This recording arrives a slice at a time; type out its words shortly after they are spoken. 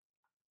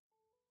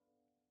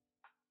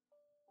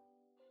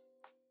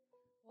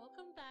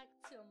welcome back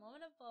to A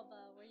Moment of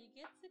Boba, where you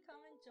get to come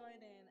and join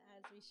in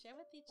as we share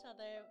with each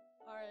other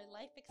our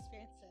life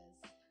experiences.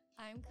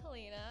 I'm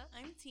Kalina.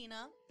 I'm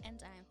Tina. And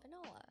I'm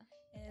Finola.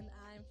 And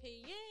I'm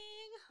Pei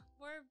Ying.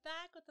 We're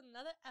back with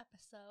another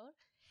episode,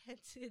 and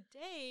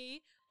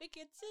today we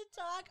get to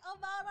talk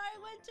about our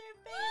winter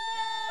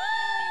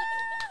favorites!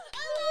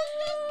 I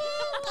love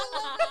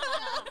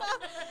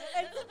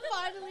this! It's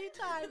finally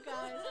time,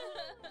 guys.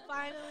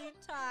 Finally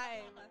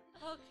time.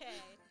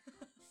 Okay.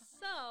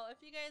 So, if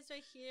you guys are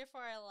here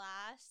for our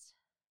last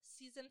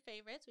season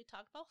favorites, we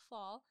talked about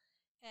fall.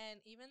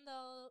 And even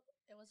though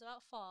it was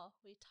about fall,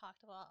 we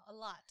talked about a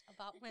lot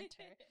about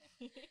winter.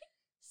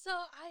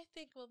 So, I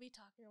think we'll be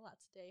talking a lot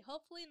today.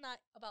 Hopefully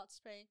not about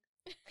spring,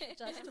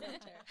 just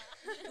winter.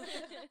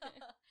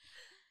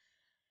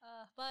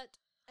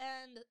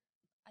 And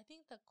I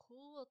think the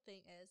cool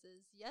thing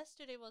is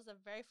yesterday was the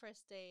very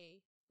first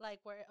day, like,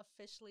 where it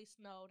officially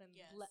snowed and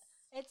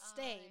it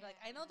stayed. Like,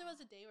 I know there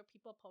was a day where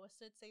people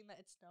posted saying that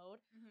it snowed,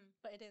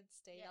 but it didn't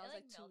stay. Yeah, that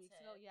was it, like 2 weeks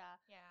melted. ago. Yeah.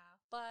 Yeah.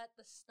 But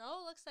the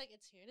snow looks like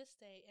it's here to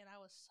stay, and I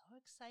was so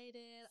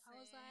excited. I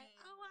was like,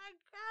 "Oh my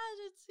gosh,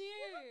 it's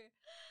here!"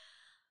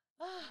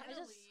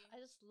 I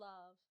just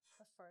love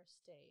the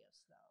first day of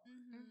snow.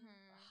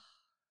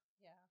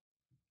 Yeah.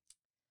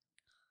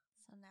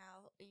 So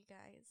now, you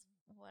guys,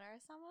 what are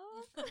some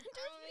of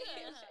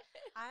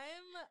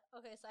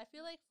Okay. So I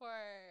feel like for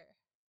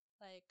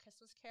like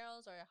Christmas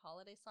carols or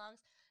holiday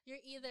songs, you're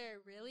either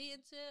really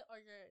into it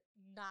or you're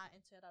not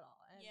into it at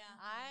all. And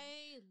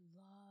I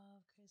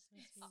love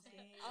Christmas music.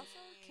 Also,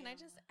 can I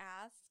just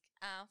ask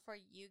for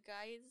you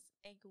guys,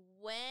 like,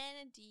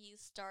 when do you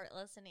start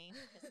listening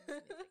to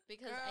Christmas music?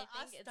 Because Girl, I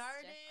think I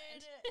started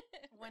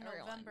it's when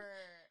everyone.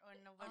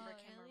 November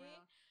came really?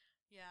 around.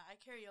 Yeah, I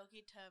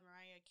karaoke to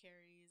Mariah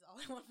Carey's "All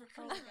I Want for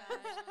Christmas."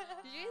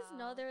 Did you guys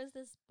know there was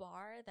this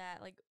bar that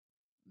like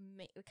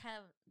kind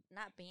of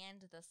not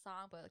banned the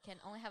song, but can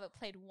only have it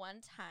played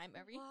one time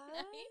every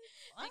night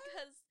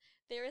because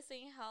they were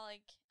saying how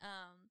like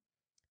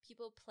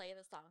people play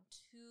the song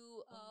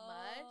too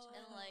much,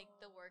 and like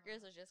the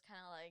workers are just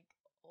kind of like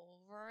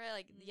over it.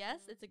 Like,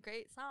 yes, it's a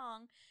great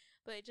song,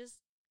 but it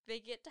just they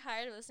get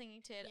tired of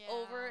listening to it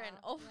over and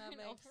over and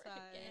over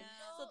again.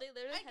 Yeah. So they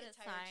literally I had get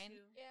a tired sign.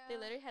 too. They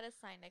literally had a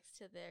sign next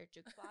to their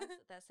jukebox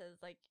that says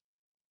like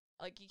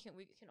we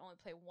can only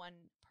play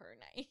one per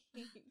night.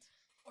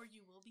 Or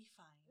you will be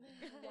fine.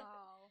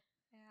 Wow.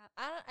 Yeah,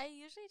 I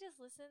usually just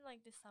listen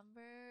like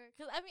December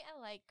because I mean I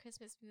like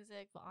Christmas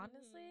music, but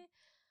honestly,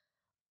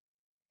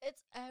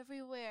 it's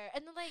everywhere,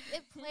 and then like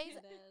it plays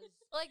It is.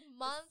 like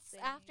months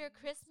same after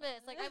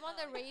Christmas. Like I'm on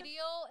the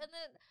radio, and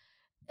then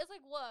it's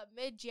like what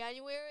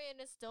mid-January, and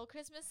it's still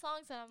Christmas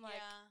songs, and I'm like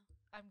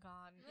I'm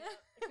gone.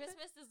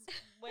 Christmas is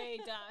way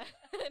done,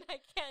 and I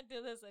can't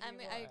do this anymore. I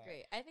mean, I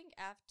agree. I think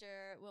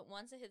after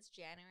once it hits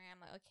January, I'm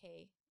like,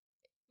 okay,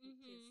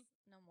 please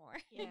no more.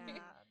 Yeah.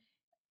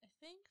 I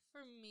think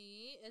for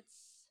me,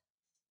 it's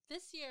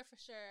this year for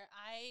sure.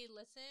 I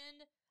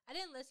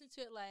didn't listen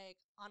to it like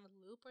on a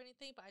loop or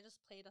anything, but I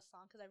just played a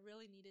song because I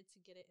really needed to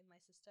get it in my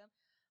system.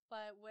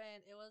 But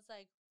when it was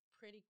like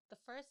the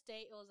first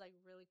day, it was like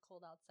really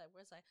cold outside, where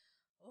it's like,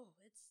 oh,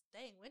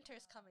 winter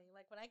is coming.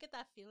 Like when I get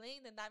that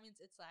feeling, then that means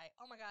it's like,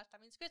 oh my gosh,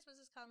 that means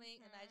Christmas is coming,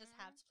 and I just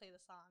have to play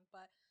the song.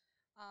 But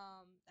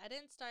I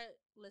didn't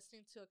start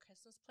listening to a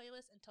Christmas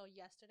playlist until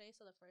yesterday,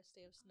 so the first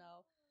day of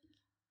snow.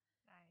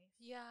 Nice.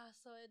 Yeah,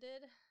 so it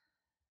did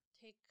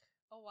take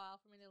a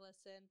while for me to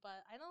listen,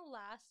 but I know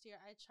last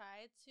year I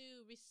tried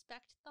to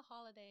respect the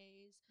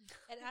holidays,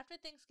 and after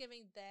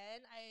Thanksgiving,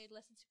 then I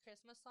listened to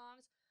Christmas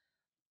songs,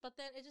 but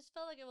then it just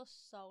felt like it was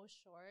so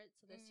short.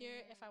 So this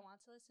year, if I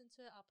want to listen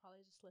to it, I'll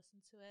probably just listen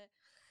to it.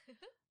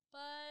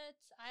 But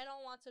I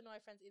don't want to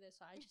annoy friends either,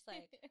 so I just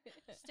like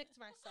stick to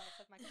myself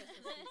with my Christmas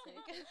music.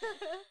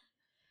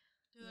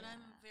 Dude,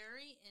 I'm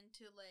very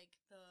into like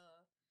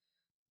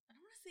I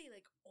don't want to say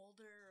like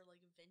older or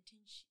like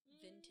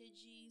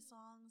vintagey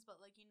songs, but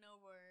like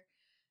where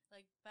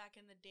like back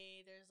in the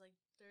day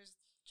there's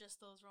just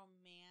those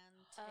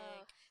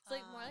romantic. It's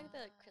like more like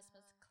the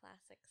Christmas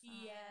classic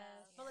songs.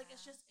 Yes, but like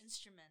it's just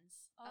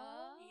instruments.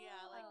 Oh.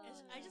 Yeah, like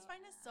I just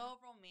find it so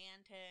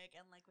romantic,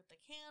 and like with the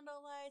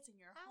candle lights and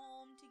you're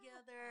home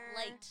together,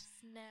 Light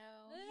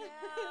snow.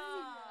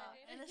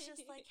 Yeah, and it's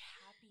just like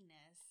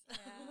happiness.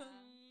 Yeah.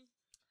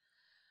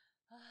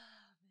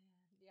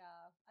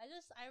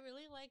 I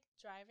really like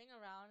driving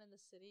around in the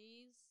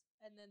cities,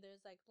 and then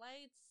there's like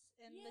lights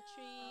in the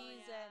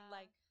trees and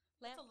like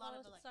That's a lot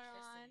of lampposts are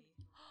on.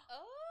 electricity.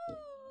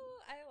 Oh,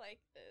 I like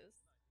this.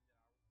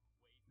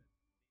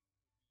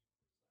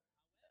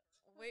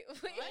 Wait.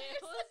 What?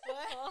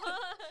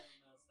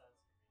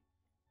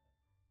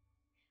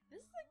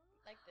 This is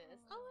like this.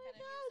 Oh my kind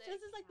of gosh,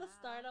 this music. is like the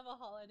start of a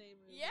holiday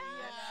movie. Yeah.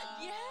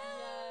 Yeah.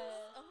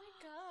 Yes. Oh my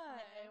god.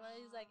 Like,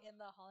 everybody's like in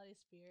the holiday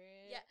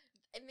spirit. Yeah,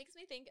 it makes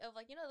me think of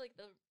like like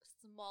the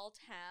small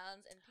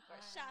towns and people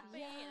are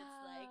shopping and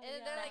it's like Yeah.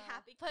 and they're like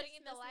happy Putting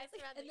in the Christmas lights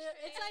music. around And the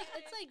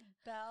it's like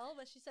Belle,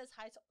 but she says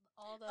hi to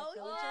all the Oh,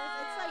 villagers. yeah.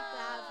 It's like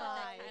that That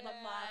vibe, kind the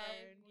of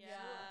modern. vibe.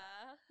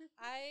 Yeah.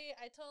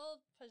 I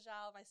told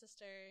Pajal, my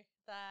sister,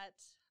 that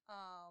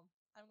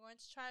I'm going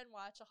to try and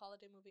watch a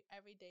holiday movie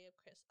every day of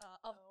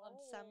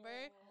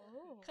December.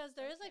 Because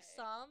there's like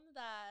some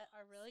that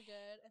are really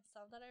good and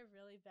some that are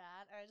really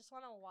bad. And I just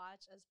want to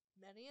watch as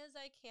many as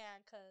I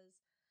can because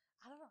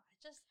I don't know.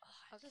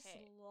 I just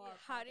love.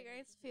 How do you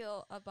guys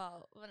feel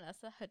about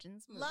Vanessa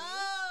Hudgens' movie?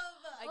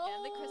 Love Again,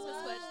 the Christmas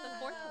Witch, the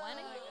fourth one.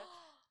 I think.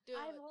 Dude,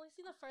 I've only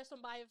seen the first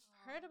one, but I've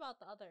heard about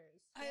the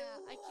others.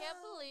 yeah, I can't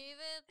believe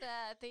it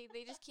that they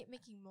just keep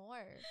making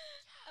more.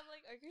 I'm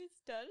like, are you guys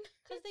done?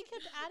 Because they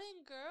kept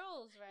adding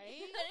girls,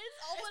 right? And it's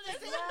all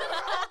It's Vanessa.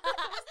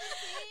 the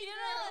same You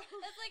know,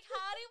 it's like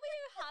how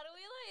do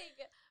we like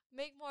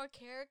make more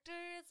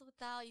characters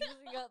without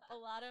using up a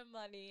lot of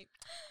money?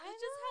 I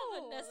Just have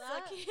know, Vanessa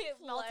that- keep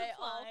Play all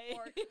multiply.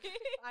 four.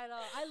 I know.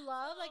 I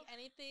love like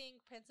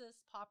anything Princess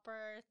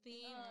Popper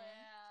themed.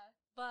 yeah.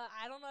 But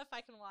I don't know if I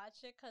can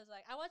watch it because,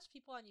 like, I watch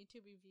people on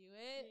YouTube review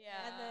it.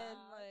 And then,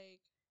 Yeah. like,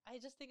 I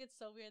just think it's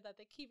so weird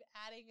that they keep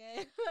adding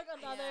it. like,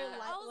 another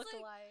Yeah. I was like,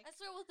 lookalike. I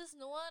start with this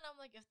new one.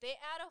 I'm like, if they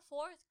add a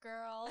fourth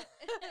girl,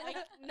 like,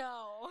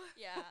 no.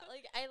 Yeah,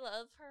 like I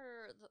love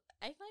her.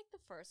 I like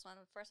the first one.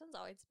 The first one's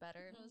always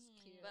better. It was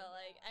Mhm. cute. But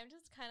like, I'm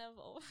just kind of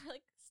over.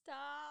 Like,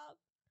 stop.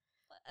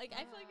 Like,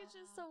 I feel like it's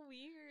just so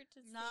weird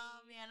to see.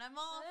 Nah, man, I'm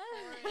all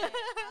for it.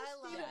 I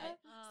love Yeah. it.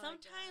 Oh my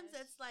Sometimes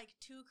gosh. it's like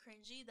too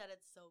cringy that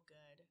it's so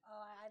good.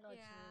 Oh, I know what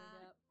you Yeah.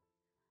 mean. Yep.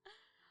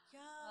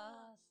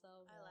 Yeah. So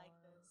I like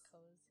warm, this.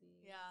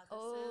 cozy. Yeah, this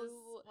Oh, is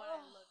what I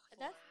look for.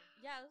 That's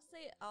yeah. I would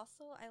say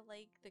also I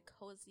like the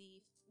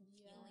cozy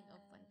feeling of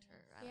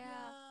winter. I don't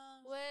know.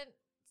 Yeah.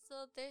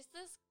 So there's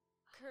this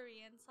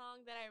Korean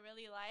song that I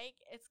really like.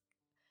 It's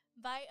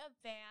by a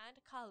band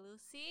called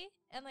Lucy,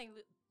 and like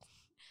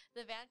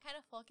the band kind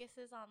of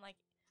focuses on like,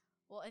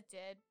 well, it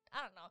did.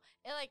 I don't know.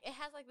 It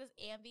has like this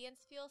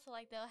ambience feel. So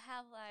like they'll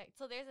have like,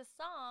 so there's a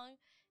song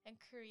in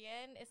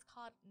Korean. It's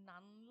called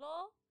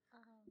Nanlo,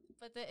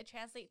 but it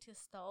translates to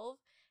stove.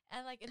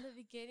 And like in the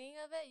beginning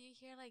of it, you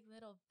hear like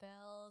little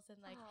bells and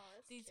like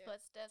these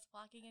footsteps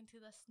walking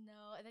into the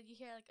snow, and then you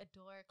hear like a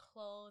door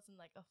close and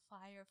like a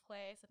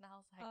fireplace. And I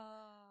was like,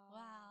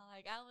 wow,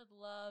 like I would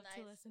love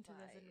to Nice listen to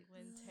this in vibes.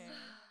 winter.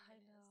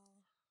 I know.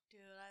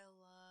 Dude, I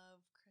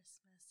love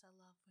Christmas. I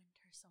love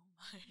winter so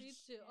much. Me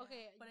too. Yeah.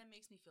 Okay. But it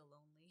makes me feel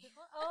lonely.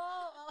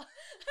 Oh.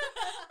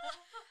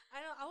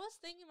 I know. I was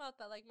thinking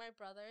about that. Like my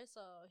brother,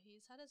 so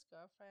he's had his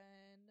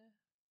girlfriend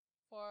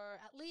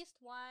for at least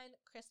one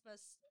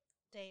Christmas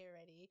day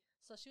already.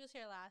 So she was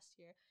here last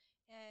year,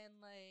 and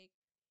like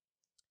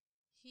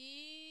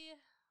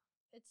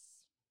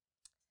it's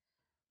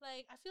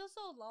like I feel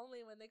so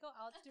lonely when they go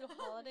out to do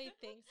holiday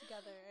things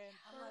together, and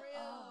I'm For like,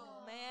 real.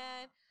 oh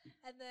man.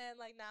 And then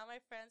like now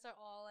my friends are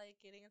all like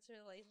getting into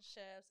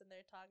relationships, and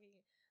they're talking.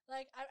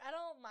 Like I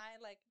don't mind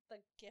like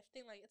the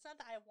gifting. Like it's not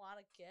that I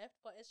want a gift,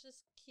 but it's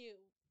just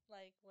cute.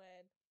 Like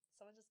when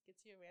someone just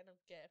gets you a random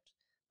gift.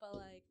 But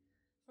like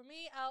for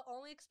me, I'll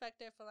only expect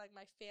it for like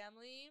my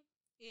family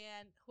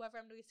and whoever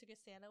I'm doing Secret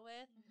Santa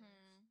with,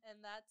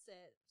 and that's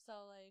it.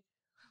 So like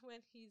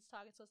when he's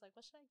talking to us, like,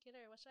 what should I get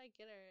her? What should I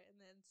get her? And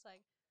then it's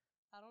like,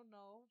 I don't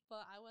know,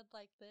 but I would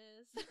like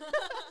this.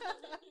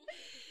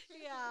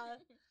 Yeah,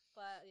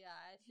 but yeah,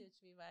 I see what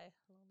you mean by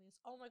loneliness.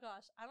 Oh my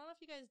gosh, I don't know if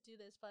you guys do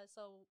this, but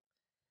so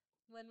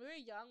when we were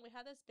young, we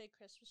had this big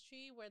Christmas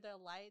tree where the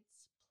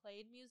lights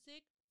played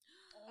music.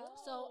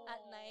 So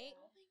at night,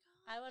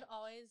 I would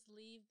always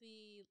leave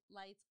the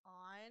lights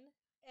on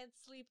and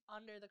sleep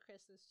under the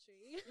Christmas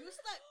tree. You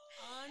slept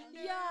under?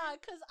 Yeah,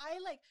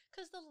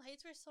 cause the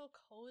lights were so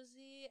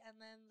cozy, and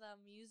then the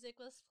music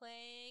was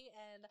playing,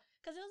 and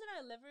cause it was in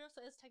our living room,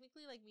 so it's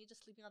technically like me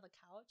just sleeping on the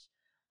couch.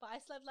 But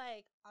I slept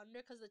like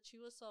under, cause the tree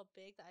was so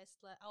big that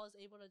I was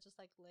able to just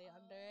like lay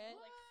under it.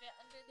 Like fit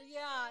under the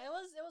Yeah, it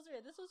was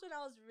weird. This was when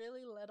I was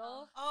really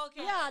little. Oh,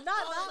 okay. Yeah, not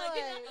I was that like,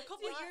 way. a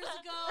couple Yeah. years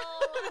ago.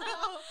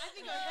 I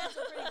think our heads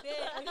are pretty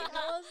big. I think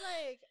I was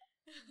like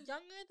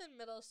younger than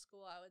middle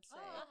school, I would say.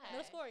 Oh, okay.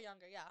 Middle school or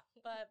younger, yeah.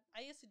 But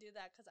I used to do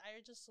that because I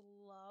just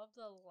love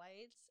the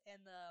lights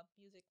and the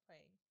music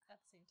playing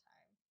at the same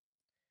time.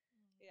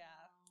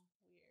 Yeah,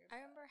 weird.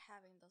 I remember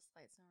having those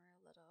lights when we were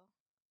little.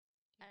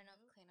 I don't know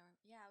if Cleaner.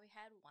 Yeah, we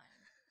had one.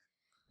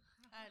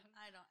 I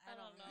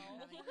don't know.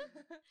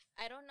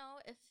 I don't know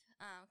if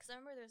because I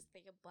remember there's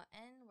like a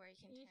button where you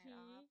can turn it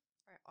Mhm. off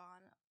or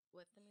on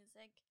with the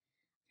music.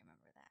 I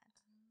remember that.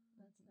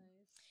 That's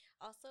nice.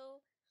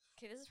 Also,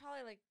 okay, this is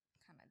probably like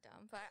kind of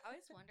dumb, but I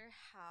always wonder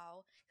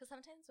how, because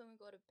sometimes when we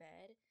go to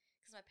bed,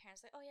 because my parents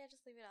are like, oh yeah,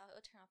 just leave it out,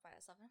 it'll turn off by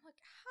itself, and I'm like,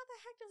 how the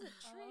heck does a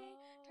tree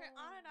turn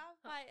on and off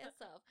by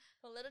itself?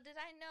 But little did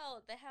I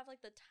know they have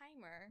like the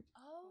timer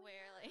Oh,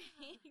 where like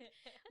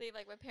they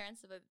like my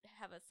parents would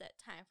have a set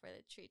time for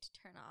the tree to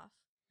turn off,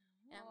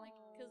 and I'm like,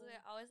 because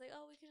they're always like,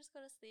 oh, we could just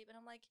go to sleep, and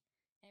I'm like,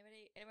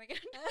 anybody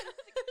gonna know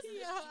the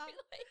Christmas Yeah. tree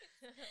lights?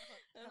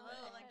 And I'm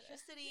Hello, like,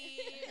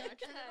 electricity. Yeah,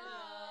 Turn it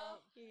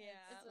off. Yeah,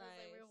 It's That's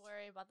like we're nice.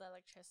 worried about the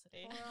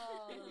electricity.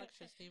 Oh,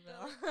 electricity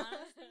bill.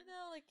 Honestly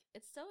though, like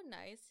it's so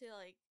nice to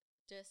like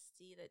just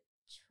see the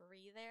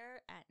tree there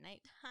at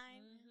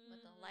nighttime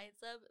with the lights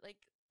up. Like,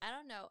 I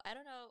don't know.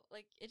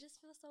 Like, it just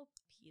feels so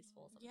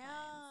peaceful sometimes.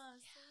 Yeah,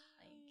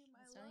 Like, same.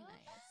 it's really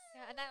nice.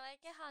 Yeah, and I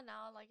like it how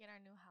now, like in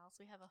our new house,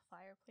 we have a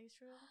fireplace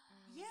room.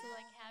 Yeah, So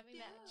like having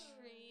that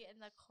dude. tree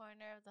in the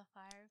corner of the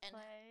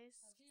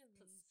fireplace.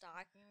 The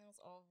stockings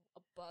all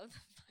above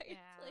the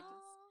fireplace.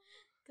 Yeah.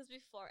 Because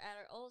before at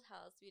our old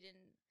house, we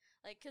didn't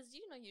like. Because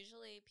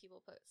usually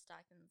people put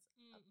stockings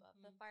above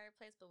the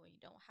fireplace, but when you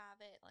don't have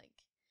it, like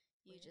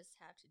you just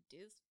have to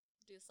do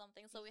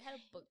something. So we had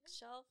a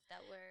bookshelf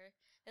that's where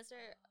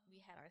we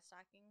had our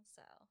stockings.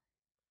 So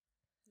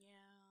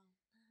Yeah.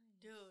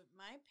 Dude,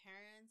 my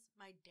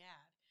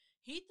dad,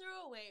 he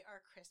threw away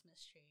our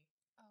Christmas tree.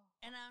 Oh.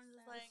 And I'm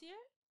just like, This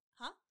year?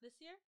 huh? This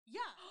year?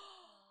 Yeah.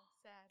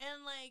 Sad.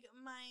 And like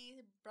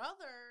my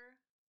brother,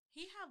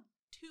 he had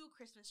 2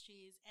 Christmas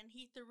trees and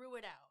he threw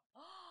it out.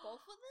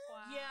 both of them.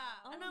 Wow.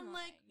 Yeah. Oh And I'm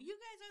my. like, you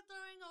guys are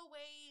throwing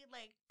away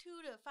like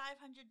 $200 to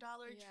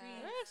 $500 trees.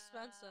 They're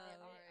expensive.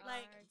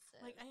 Like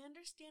I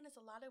understand it's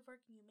a lot of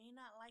work and you may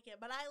not like it,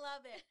 but I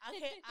love it.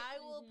 Okay, I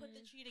will put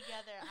the tree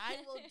together.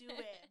 I will do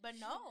it. But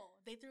no,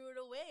 they threw it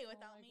away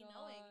without me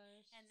knowing.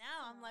 And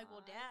now I'm like,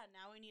 well, Dad,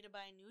 now we need to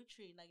buy a new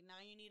tree. Like now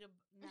you need to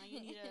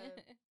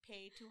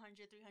pay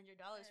 $200, $300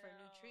 for a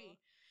new tree.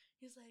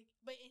 He's like,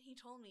 and he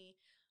told me,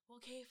 well,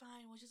 okay,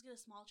 fine, we'll just get a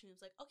small tree. I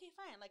was like, okay,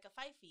 fine, like a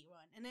 5 feet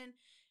one. And then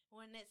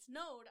when it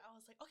snowed, I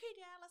was like, okay,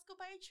 Dad, let's go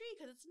buy a tree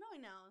because it's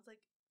snowing now. It's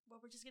like, well,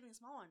 we're just getting a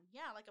small one.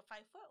 Yeah, like a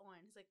 5 foot one.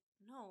 He's like,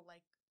 no,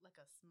 like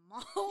a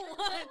small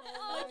one.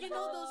 Like, you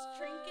know those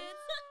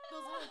trinkets?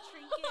 Those little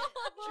trinket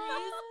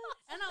trees?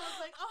 And I was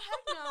like, oh,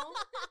 heck no.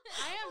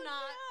 I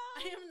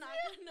am not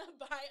going to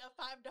buy a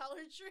 $5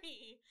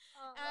 tree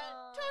at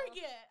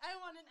Target. I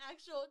want an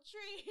actual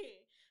tree.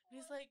 And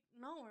he's like,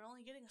 no, we're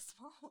only getting a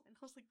small one. I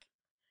was like,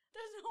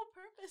 there's no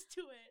purpose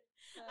to it.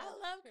 I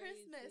love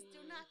Christmas.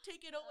 Do not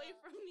take it away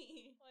from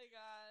me. Oh my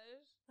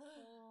gosh.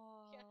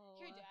 Oh.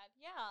 Here, Dad.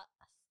 Yeah.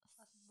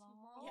 A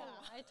small.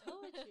 Yeah. I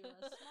told you,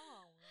 a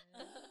small one.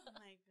 Oh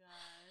my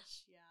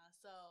gosh. Yeah.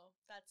 So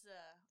that's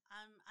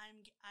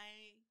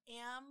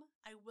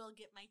I will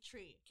get my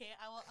tree. Okay.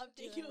 I will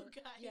update you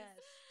guys. Yes,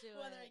 do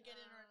whether it. I get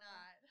it or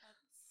not.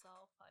 That's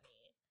so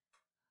funny.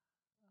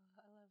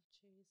 I love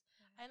trees.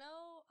 I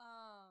know,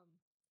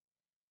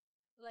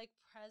 like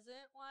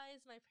present wise,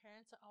 my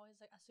parents are always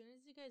like, as soon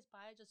as you guys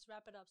buy it, just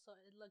wrap it up so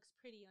it looks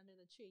pretty under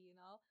the tree, you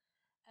know?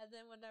 And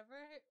then whenever,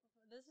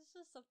 this is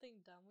just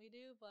something dumb we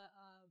do, but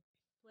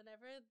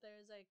whenever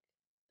there's like,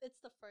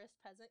 it's the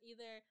first present,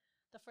 either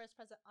the first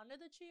present under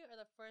the tree or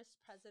the first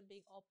present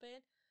being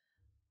opened.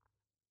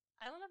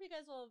 I don't know if you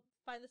guys will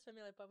find this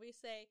familiar, but we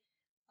say,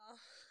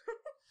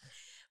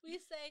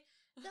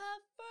 the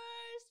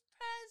first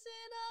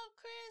present of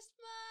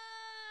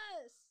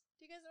Christmas.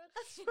 Do you guys know what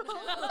that's from?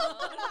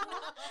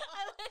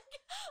 I like.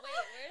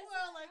 Wait, where's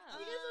Well, like,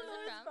 You guys don't know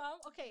what it's from?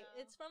 Okay, No.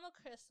 it's from a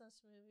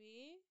Christmas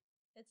movie.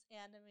 It's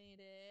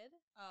animated.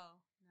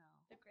 Oh no.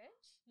 The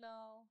Grinch?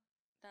 No.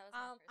 That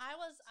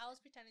was I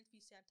was pretending to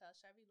be Santa.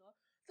 Should I be Lord?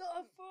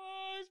 The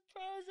first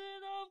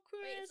present of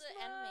Christmas. Wait, it's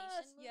an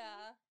animation movie?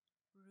 Yeah.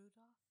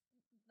 Rudolph.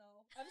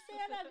 No. I'm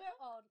Santa.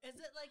 Oh. Is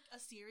it like a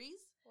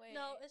series? Wait.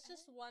 No, it's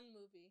just one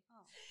movie.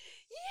 Oh.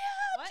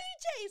 Yeah, What?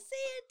 TJ,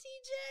 say it,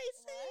 TJ,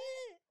 say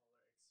it.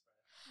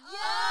 Yeah.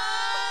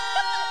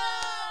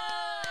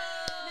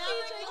 Now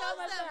TJ got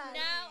my back.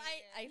 Now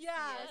I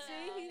Yeah,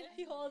 see it. see,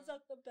 he holds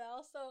up the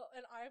bell. So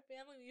in our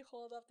family, we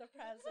hold up the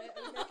present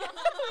and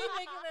we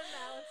make an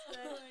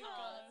announcement. Oh my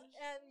gosh.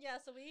 And yeah,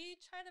 so we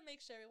try to make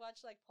sure we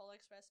watch like Polar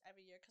Express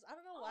every year because I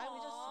don't know why we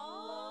just Aww.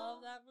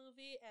 love that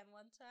movie. And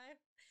one time,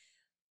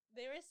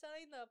 they were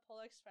selling the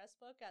Polar Express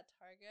book at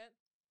Target,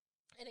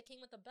 and it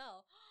came with a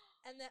bell.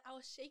 And then I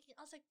was shaking.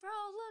 I was like, "Bro,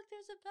 look,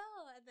 there's a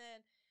bell." And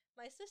then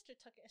my sister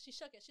took it. She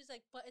shook it. She's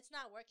like, "But it's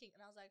not working."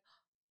 And I was like,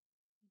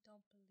 "I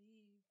don't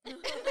believe."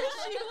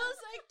 She was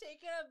like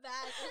taken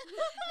aback,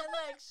 and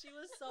like she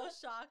was so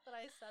shocked that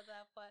I said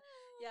that. But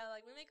yeah,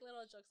 like we make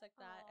little jokes like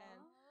that, and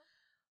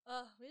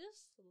we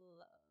just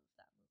love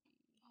that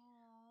movie.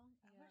 Aw,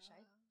 I wish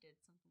I Yeah. did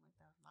something like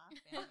that with my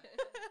family.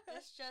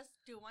 It's just,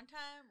 dude, one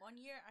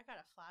year, I got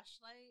a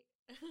flashlight.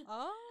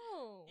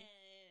 Oh,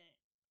 And,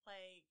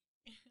 like,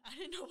 I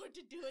didn't know what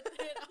to do with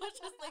it. I was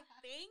just like,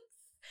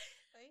 thanks.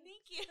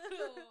 Thank you.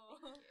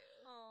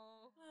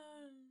 Oh,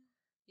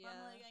 Yeah.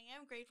 I'm like, I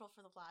am grateful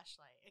for the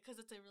flashlight because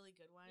it's a really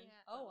good one.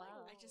 Yeah. Oh, but, like,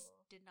 wow. I just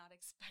did not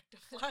expect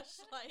a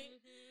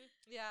flashlight.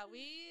 Yeah,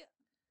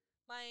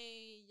 my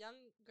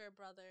younger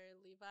brother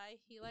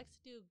Levi, he likes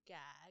to do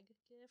gag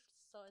gifts,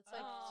 so it's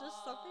like just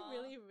something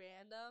really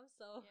random.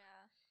 So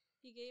Yeah.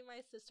 he gave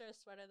my sister a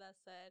sweater that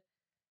said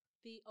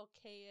 "the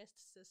okayest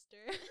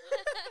sister,"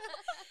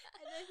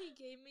 and then he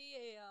gave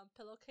me a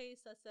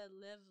pillowcase that said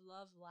 "live,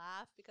 love,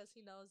 laugh" because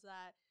he knows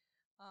that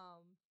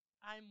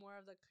I'm more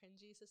of the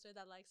cringy sister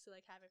that likes to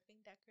like have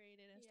everything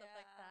decorated and stuff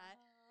like that.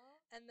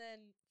 And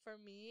then for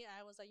me,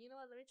 I was like, you know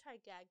what? Let me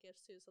try gag gifts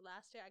too. So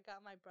last year, I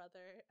got my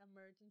brother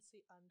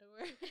emergency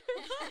underwear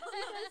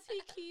because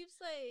he keeps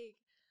like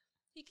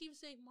he keeps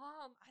saying,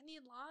 "Mom, I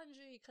need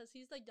laundry," because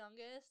he's the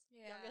youngest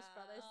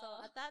brother. So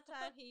Oh. at that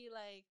time, he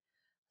like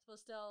was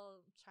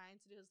still trying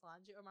to do his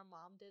laundry, or my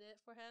mom did it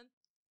for him.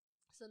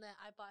 So then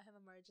I bought him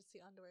emergency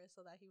underwear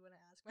so that he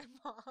wouldn't ask my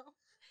mom.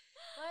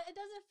 But it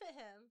doesn't fit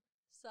him.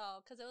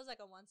 So, because it was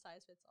like a one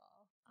size fits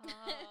all.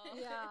 Oh.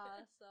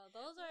 Yeah. So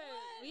those are,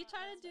 we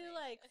try to That's do funny.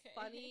 like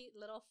Okay.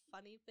 little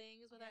funny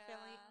things with our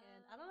family. Yeah.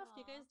 And I don't know if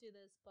you Aw. guys do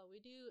this, but we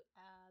do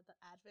the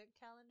advent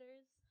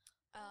calendars.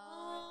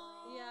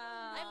 Oh.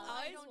 Yeah. I've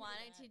I always don't do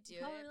wanted that. to do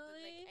Oh, it, but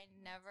really? like I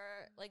never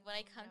like when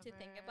I come to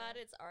think about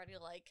it, it's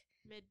already like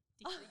Mid.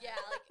 yeah,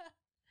 like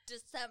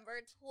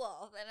December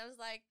 12th, and I was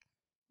like,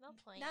 No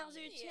playing. Now's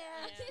your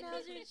Yeah. chance.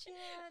 Now's your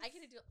chance. I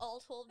get to do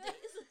all 12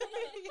 days.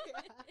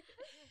 Yeah.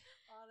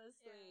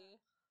 Honestly.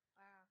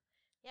 Wow.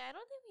 Yeah, I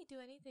don't think we do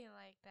anything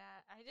like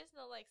that. I just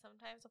know like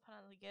sometimes I'll put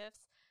on the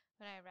gifts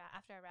when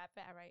after I wrap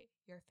it, I write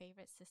your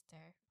favorite sister.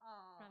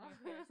 Aww. On your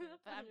favorite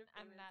sister, but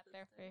I'm not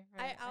their favorite.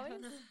 I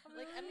always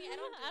like. I mean, I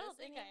don't. Do I don't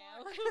this think I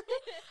am. anymore.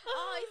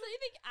 Oh, so you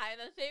think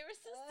I'm the favorite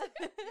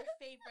sister? Your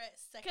favorite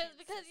second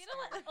Because you know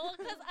what? sister. Well,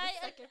 because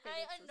Second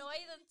I favorite annoy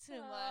sister. them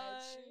too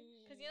much.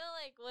 Because you know,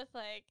 like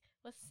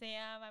with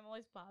Sam, I'm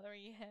always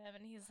bothering him,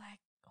 and he's like,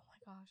 "Oh my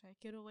gosh, I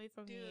get away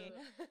from me."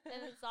 And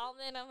it's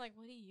Solomon, I'm like,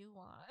 "What do you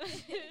want?" Oh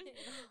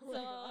my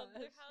so gosh.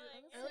 they're kinda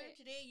like, Earlier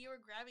today, you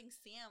were grabbing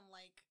Sam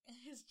like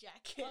his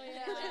jacket. Oh,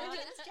 yeah. Where'd you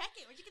get this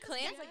jacket? Where'd you get this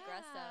Clan's jacket?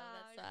 aggressive.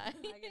 That's why.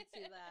 I can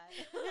see that.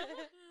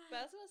 But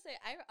I was gonna say,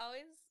 I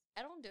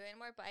don't do it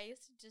anymore, but I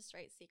used to just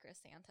write Secret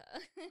Santa.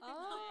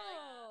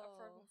 Oh.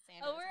 For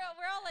Santa. oh,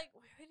 we're all like,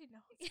 we already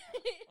know.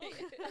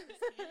 Handwriting is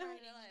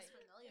Like,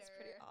 familiar. it's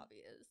pretty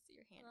obvious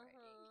your handwriting.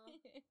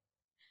 Uh-huh.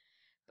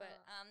 But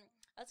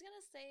I was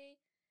gonna say,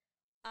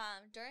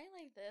 during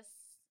like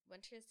this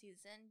winter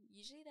season,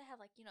 usually they have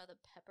like the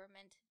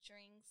peppermint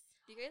drinks.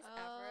 Do you guys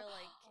ever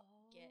like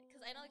get?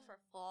 Because I know like for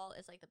fall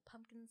it's like the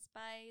pumpkin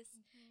spice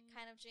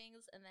kind of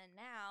drinks, and then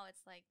now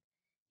it's like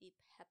the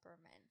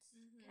peppermint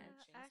kind of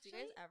Mhm. drinks. Do you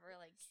guys Actually, ever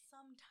like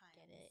Sometimes.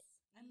 get it?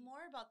 I'm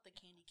more about the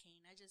candy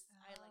cane. I like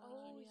the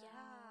Oh candy yeah.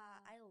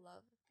 cane. I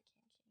love the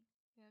candy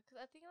cane. Yeah, because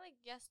I think like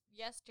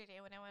yesterday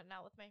when I went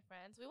out with my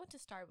friends, we went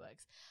to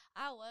Starbucks.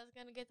 I was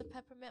gonna get the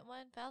peppermint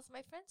one, but I was,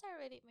 my friend is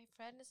already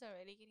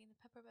getting the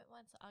peppermint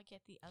one, so I'll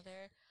get the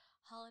other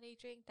holiday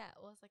drink that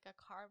was like a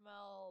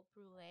caramel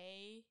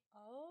brulee.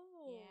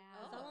 Oh.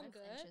 Yeah. Is that one that's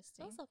good? It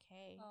interesting. was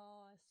okay.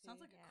 Oh, I see.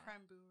 Sounds like Yeah. a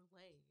creme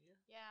brulee.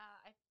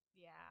 Yeah,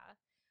 yeah.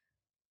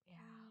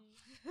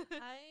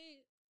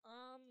 I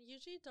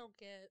usually don't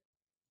get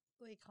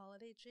like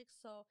holiday drinks,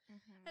 so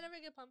Mm-hmm. I never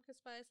get pumpkin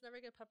spice, never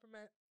get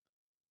peppermint,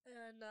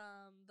 and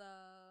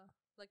the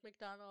like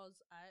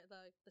McDonald's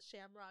the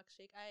Shamrock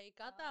Shake. I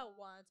got that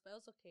once, but it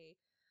was okay.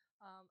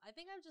 I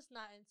think I'm just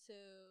not into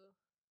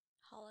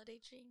Holiday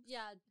drinks.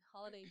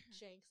 holiday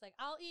drinks. Like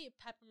I'll eat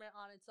peppermint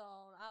on its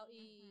own. I'll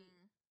eat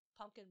Mhm.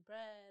 pumpkin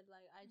bread.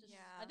 Like I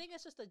Yeah. think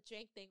it's just a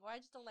drink thing, or I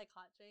just don't like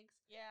hot drinks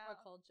Yeah. or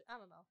cold. I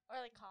don't know. Or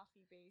like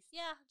coffee based.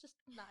 Yeah, just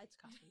it's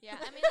coffee. Yeah,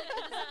 I mean, like,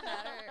 it doesn't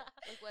matter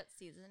like what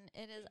season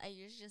it is. I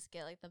usually just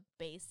get like the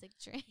basic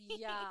drink.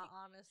 Yeah,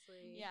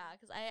 honestly. Yeah,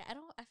 because I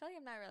don't. I feel like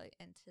I'm not really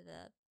into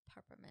the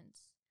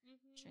peppermint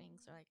Mhm.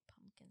 drinks or like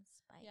pumpkin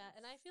spice. Yeah,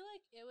 and I feel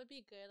like it would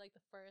be good like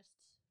the first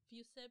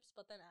few sips,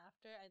 but then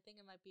after I think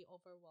it might be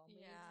overwhelming.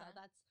 Yeah. So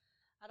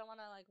I don't want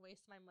to like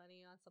waste my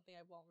money on something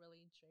I won't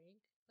really drink.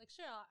 Like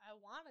sure, I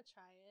want to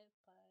try it,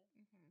 but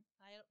Mhm.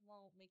 I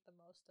won't make the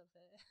most of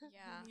it.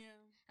 Yeah. Yeah.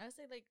 I would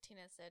say like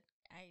Tina said,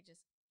 I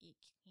just eat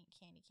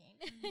candy cane.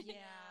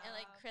 Yeah. And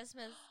like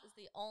Christmas is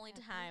the only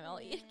Happy time I'll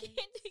eat Christmas.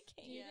 candy Do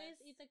cane. you guys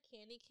eat the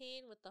candy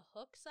cane with the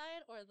hook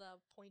side or the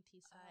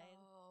pointy side?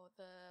 Oh,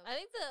 the I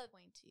think the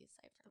pointy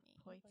side for me.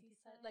 pointy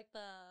side. Like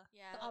the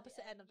Yeah.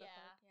 opposite end of the Yeah.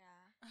 hook. Yeah.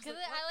 Because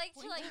was I what like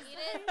to like pointy eat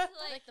side? it to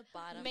Like like the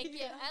bottom. make it.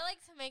 Yeah. I like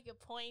to make it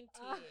pointy.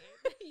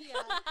 Yeah.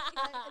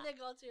 and then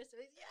go to your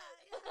space. Yeah.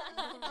 Oh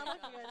I don't know my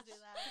if you guys gosh. do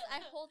that. I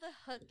hold the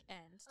hook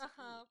end to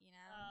Uh-huh. eat, you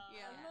know?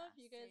 Yeah. I don't know if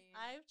you guys. same.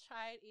 I've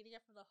tried eating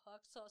it from the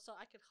hook, so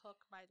I could hook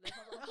my lip.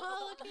 I'm like,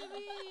 oh, look at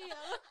me!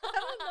 I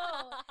don't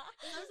know.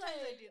 It's just Sometimes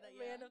I like do that,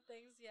 yeah. random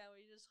things, where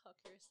you just hook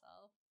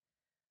yourself.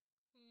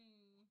 Love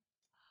Christmas.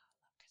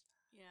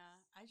 Yeah.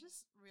 I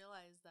just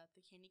realized that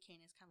the candy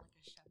cane is kind of like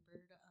a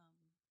shepherd.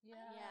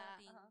 Yeah.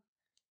 being- Uh-huh.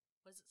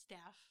 Was it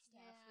staff?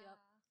 Staff, yep.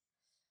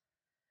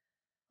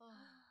 Oh,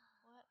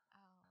 what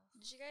else?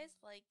 Did you guys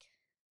like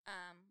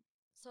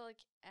so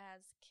like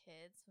as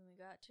kids when we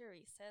go out to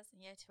recess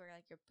and you had to wear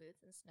like your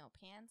boots and snow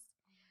pants?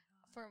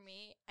 For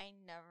me, I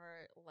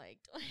never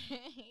liked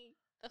wearing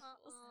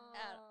those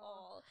at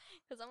all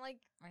because I'm like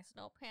my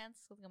snow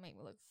pants is gonna make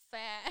me look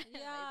fat. and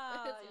my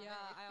boots will make me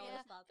I always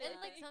Yeah. thought And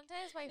that. like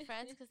sometimes my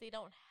friends, because they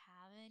don't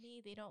have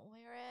any, they don't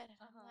wear it. And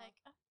Uh-huh. I'm like,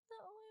 I'm the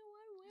only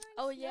one wearing.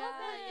 Oh snow yeah,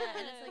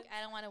 and it's pants. like I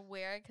don't want to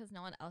wear it because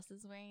no one else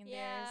is wearing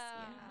theirs. Yeah.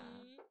 Yeah.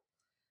 Mhm.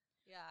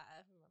 Yeah,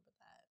 I remember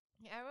that.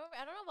 Yeah, I remember.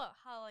 I don't know about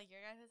how like your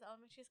guys'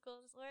 elementary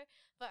schools were,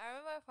 but I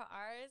remember for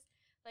ours,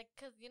 like,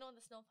 cause you know when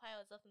the snow pile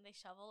is up and they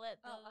shovel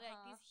it, Oh, they'll, like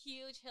uh-huh. these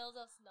huge hills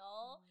of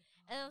snow,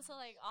 and then so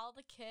like all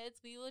the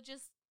kids, we would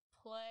just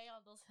play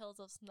on those hills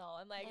of snow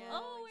and like,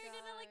 Oh my we're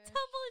gonna like gosh.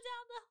 tumble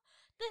down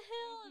the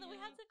hill and then we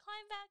have to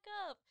climb back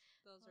up.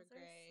 Those are Those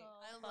are great. so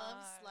I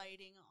love fun.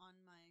 sliding on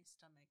my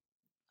stomach.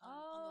 Oh,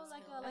 on those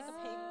like hills. a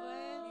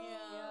penguin.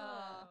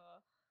 Yeah.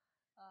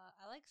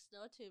 I like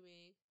snow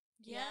tubing.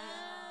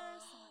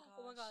 Yes.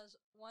 Oh my gosh!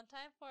 One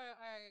time for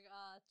our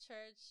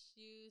church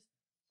youth,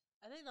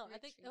 I think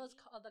it was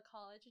Retreat? called the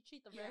college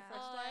retreat. The very Yeah.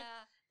 first Oh, one.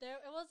 yeah. There,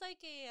 it was like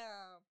a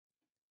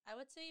I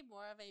would say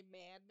more of a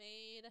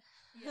man-made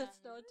Yeah.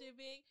 snow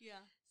tubing.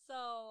 Yeah.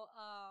 So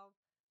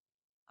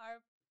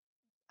our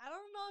I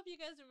don't know if you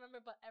guys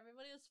remember, but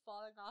everybody was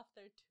falling off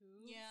their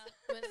tubes. Yeah.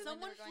 When they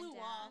Someone were going flew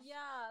down. off.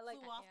 Yeah, like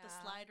flew off the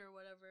yeah. slide or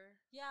whatever.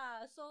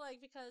 yeah. So like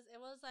because it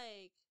was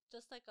like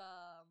just like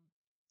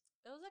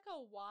it was like a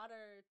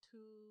water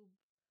tube,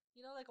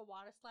 like a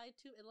water slide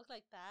tube. It looked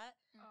like that.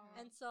 Mhm.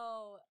 And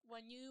so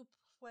when you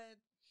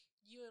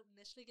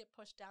initially get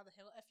pushed down the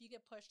hill, if you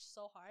get pushed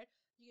so hard,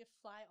 you can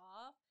fly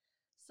off.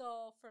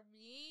 So for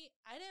me,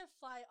 I didn't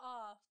fly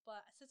off,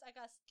 but since I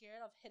got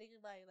scared of hitting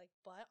my like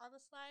butt on the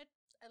slide,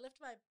 I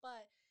lifted my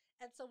butt,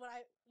 and so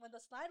when the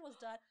slide was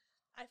done,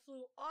 I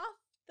flew off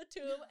the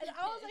tube, and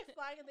I was like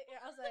flying in the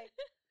air. I was like,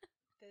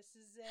 "This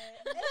is it."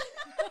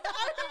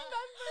 I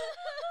remember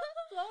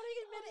floating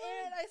in midair,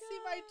 and I see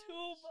my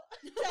tube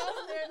down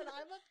there, and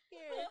I'm up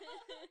here.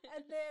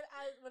 And then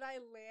when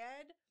I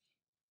land,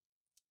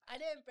 I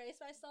didn't brace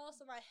myself,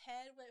 so my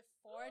head went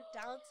forward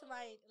down to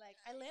my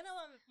I landed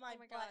on my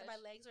Oh my butt, and my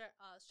gosh. legs were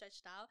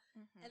stretched out,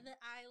 Mhm. and then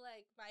I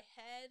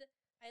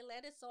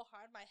landed so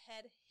hard, my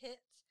head hit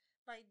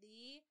my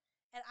knee,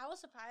 and I was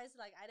surprised.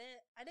 Like I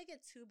didn't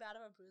get too bad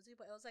of a bruising,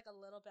 but it was like a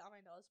little bit on my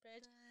nose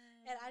bridge,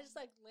 and I just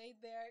like laid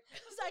there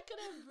because I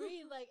couldn't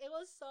breathe. Like it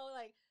was so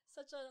like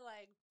such a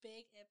like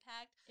big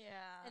impact,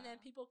 Yeah. and then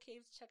people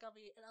came to check on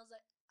me, and I was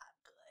like, I'm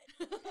good.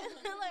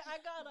 And then, like I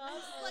got up,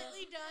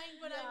 Slightly dying,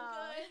 but I'm yeah.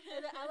 good.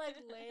 And then I like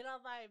laid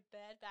on my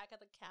bed back at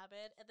the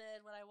cabin, and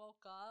then when I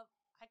woke up,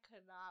 I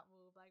could not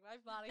move. Like my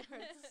body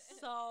hurt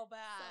so so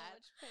bad.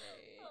 much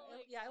pain. Oh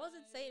my Yeah, it was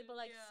insane, but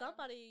like Yeah.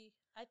 somebody,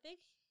 I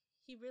think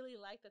he really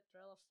liked the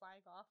thrill of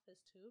flying off his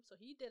tube, so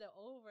he did it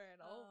over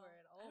and over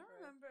and I over. don't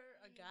remember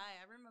a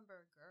guy. I remember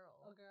a girl.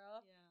 A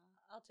girl. Yeah.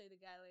 I'll tell you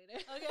the guy later.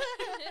 Okay.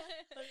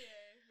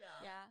 Okay. Yeah.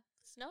 Yeah,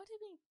 snow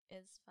tubing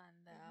is fun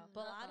though, Mhm.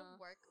 but a lot Uh-huh. of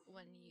work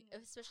when you,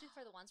 especially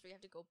for the ones where you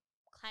have to go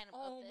climb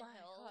Oh up the my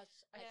hill gosh,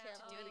 I Yeah. can't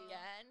to do it believe-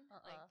 again.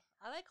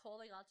 I like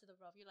holding onto the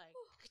rope. You're like,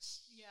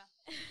 Yeah.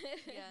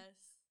 Like,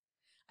 Yes.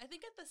 I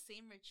think at the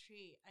same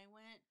retreat, I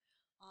went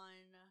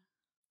on.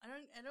 I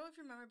don't know if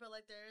you remember, but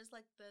like there is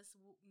like this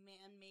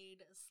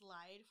man-made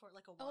slide for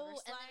like a water oh, and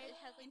slide then it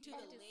has like, into you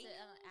the have to lake. sit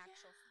on an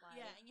actual slide.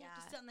 Yeah, and you have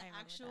to sit on the I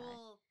remember that.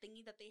 actual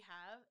thingy that they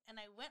have. And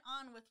I went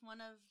on with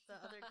one of the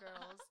other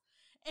girls.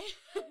 And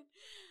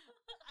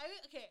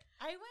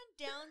I went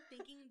down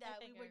thinking that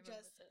we think I would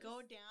remember just this. go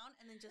down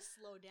and then just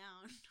slow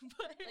down.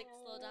 But Like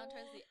slow down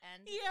towards the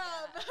end.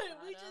 yeah, at but the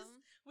we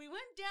bottom.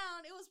 went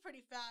down. It was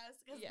pretty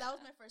fast because that Yeah.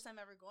 was my first time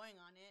ever going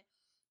on it.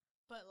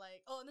 But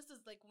like, oh, and this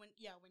is like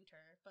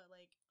winter. But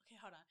like, okay,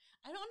 hold on.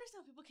 I don't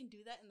understand how people can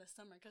do that in the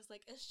summer because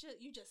like it's just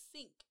you just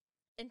sink.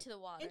 into the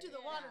water. Into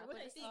the water with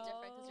but the it's feet.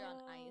 different because you're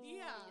on ice.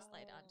 Yeah. you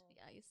slide onto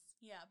the ice.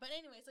 Yeah, but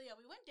anyway, so yeah,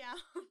 we went down,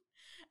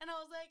 and I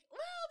was like,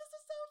 "Wow, this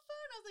is so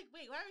fun!" I was like,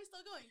 "Wait, why are we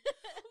still going?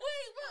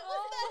 Wait, what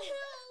was that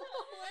hill?"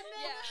 And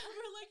then Yeah.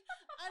 we're like,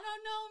 "I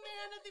don't know,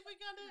 man. I think we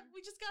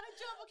just gotta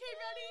jump. Okay,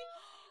 ready?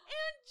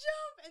 And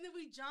jump!" And then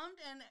we jumped,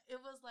 and it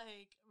was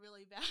like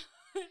really bad.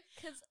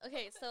 Because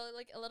okay, so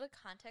like a little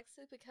context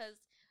too, because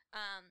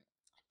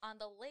on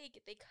the lake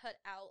they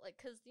cut out like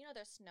because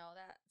there's snow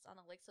that's on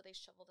the lake, so they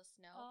shovel the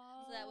snow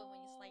so that when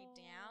you slide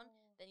down,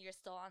 then you're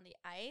still on the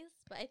ice.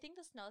 But I think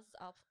the snow is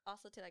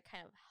also to like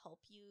kind of help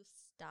you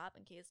stop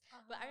in case.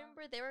 But I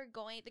remember they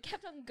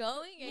kept on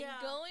going and Yeah.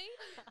 going.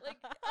 Like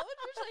I was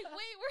just like,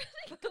 wait, where are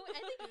they going?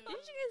 I think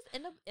didn't you guys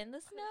end up in the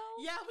snow?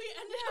 Yeah, we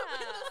ended up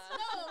in the Yeah.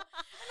 snow,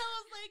 and I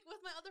was like,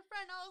 with my other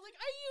friend, I was like,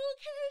 "Are you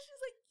okay?"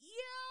 She's like,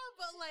 "Yeah,"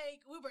 but like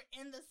we were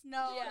in the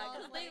snow. Yeah, and I was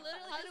 'cause they like,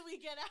 literally how just- do we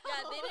get out?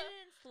 Yeah, they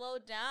didn't slow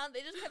down.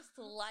 They just kept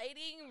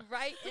sliding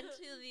right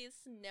into the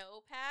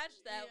snow patch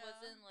that Yeah.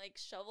 wasn't like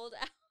shoveled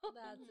out.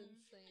 That's Mhm.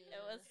 insane.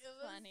 It was It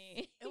was-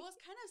 funny. It was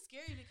kind of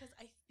scary because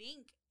I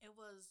think it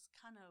was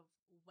kind of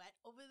wet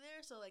over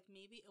there, so like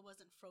maybe it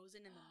wasn't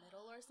frozen in the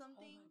middle or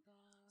something. Oh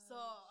my god. So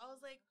I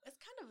was like, it's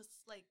kind of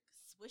like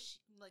swishy,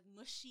 like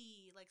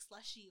mushy, like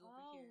slushy over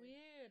Oh, here.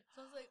 weird.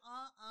 So I was like,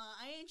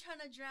 I ain't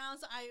trying to drown.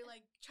 So I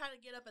like try to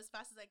get up as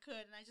fast as I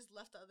could, and I just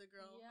left the other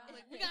girl. I was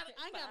like,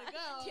 I gotta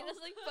go. Tina's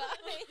like,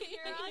 bye.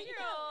 You're on your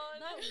own.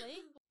 That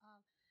lake.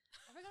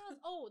 I forgot.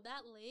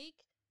 That lake.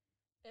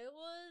 It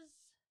was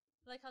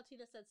like how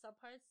Tina said. Some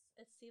parts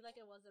it seemed like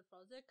it wasn't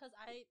frozen because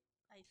I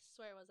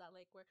swear it was that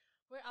lake where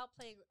we're out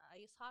playing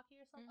ice hockey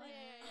or something,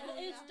 Mhm. and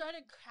it Yeah.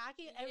 started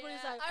cracking.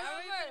 Everybody's Yeah. like, I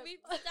remember. We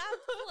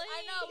stopped playing.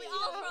 I know. We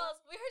all froze.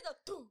 We heard the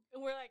thump,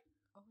 and we're like,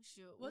 "Oh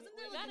shoot!" Wasn't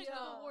there we like gotta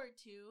a go. war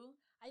too?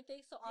 I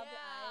think so on the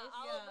ice.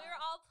 Yeah. We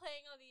were all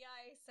playing on the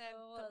ice, and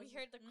It we was-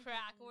 heard the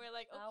crack, and we are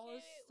like, "Okay, That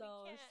was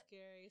so we can't."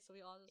 scary. So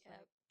we all just Yeah.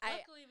 like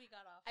Luckily, we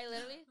got off. I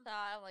literally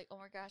thought, like, oh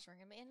my gosh, we're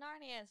gonna be in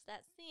Narnia. It's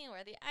that scene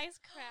where the ice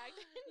cracked.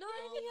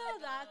 Narnia,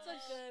 that's a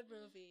gosh. good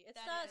movie. It's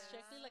That not is.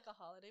 strictly like a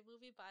holiday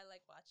movie, but I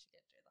like watching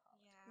it during the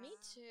holidays. Yeah. Me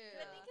too.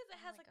 I think because it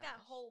Oh has my like that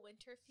gosh. whole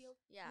winter feel.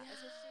 Yeah, Yeah.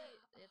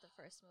 especially the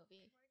first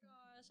movie. Oh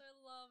my gosh, I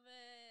love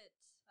it.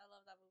 I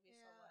love that movie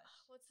so much.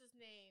 What's his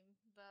name?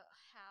 The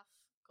half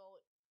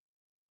goat.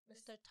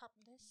 Mr.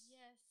 Tumnus?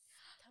 Yes.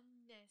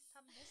 Tumnus.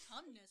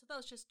 Thomas. I thought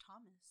it was just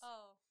Thomas.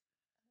 Oh.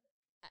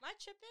 Am I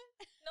tripping?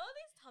 No,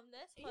 these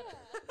Tumnus.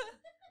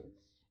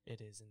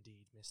 It is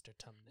indeed Mr.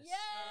 Tumnus. Yeah.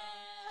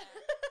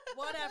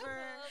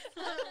 Whatever.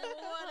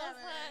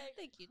 Whatever.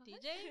 Thank you,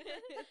 DJ.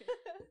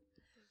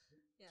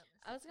 Yeah.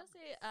 I was gonna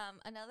say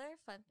another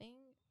fun thing,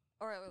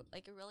 or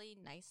like a really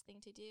nice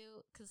thing to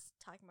do, because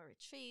talking about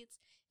retreats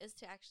is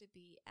to actually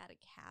be at a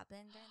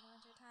cabin during the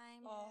winter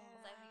time. Oh.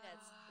 'Cause I think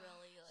that's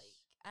really like,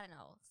 I don't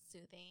know,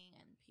 soothing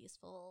and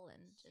peaceful,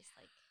 and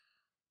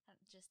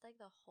just like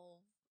the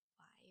whole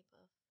vibe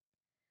of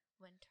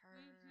winter,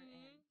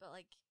 and but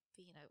like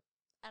being a,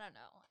 I don't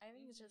know. I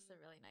think it's just a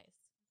really nice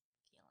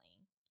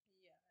feeling.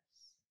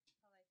 Yes.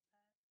 I like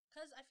that.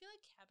 Because I feel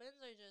like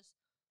cabins are just,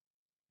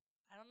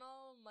 I don't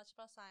know much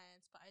about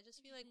science, but I just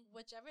feel like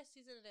whichever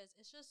season it is,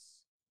 it's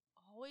just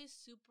always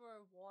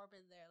super warm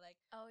in there. Like,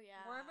 Oh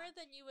yeah, warmer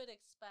than you would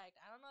expect.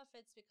 I don't know if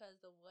it's because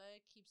the wood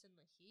keeps in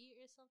the heat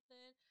or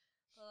something,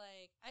 but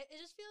like,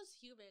 it just feels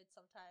humid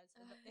sometimes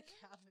in the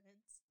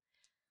cabins.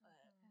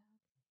 But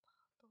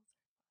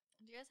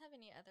Do you guys have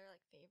any other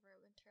like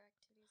favorite winter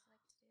activities you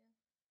like to do?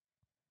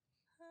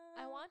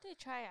 I want to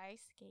try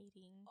ice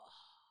skating.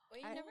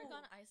 Wait, I- you've never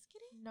gone ice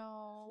skating?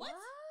 No. What?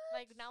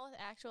 Like not with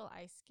actual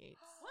ice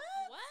skates.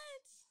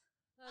 What?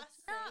 That's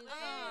That's crazy.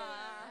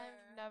 not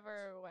I've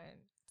never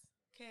went.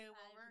 Okay,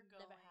 well I've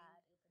never had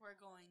it. we're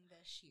going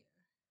this year.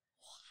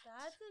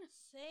 That's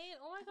insane.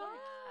 Oh my Yeah.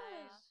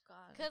 gosh.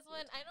 God, Because that's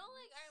when really I know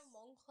like our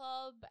Hmong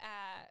club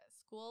at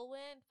school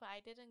went, but I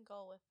didn't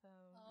go with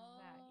them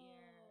that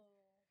year.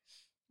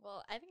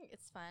 Well, I think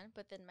it's fun,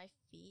 but then my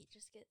feet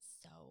just get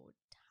so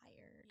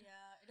tired.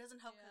 Yeah, it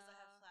doesn't help because I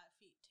have Yeah. flat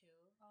feet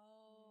too.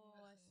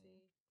 Oh, I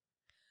see.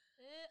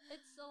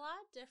 It's a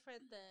lot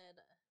different than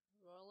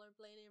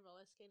rollerblading,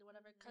 roller skating,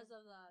 whatever, because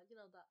of the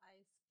the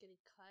ice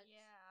getting cut.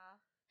 Yeah.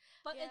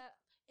 But Yeah.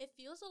 it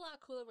feels a lot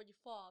cooler when you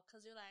fall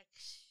because you're like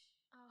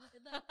Oh. the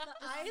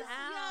The ice.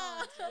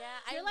 sound. Yeah, Yeah,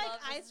 I you're like love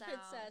the Ice sound.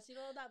 Princess. You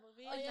know that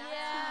movie? Oh, That's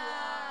yes. who you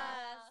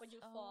are when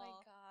you Oh fall.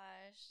 my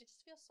gosh. It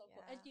just feels so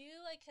cool, Yeah. and you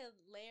like can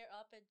layer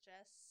up and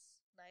dress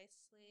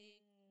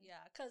nicely.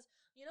 Yeah, because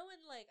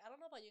when like I don't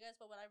know about you guys,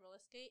 but when I roller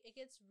skate, it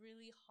gets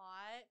really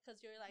hot because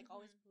you're like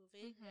always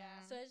moving.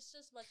 Mhm. So it's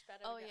just much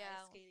better Oh, when you're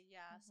yeah. ice skating.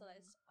 Yeah, so Mhm.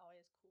 that's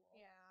always cool.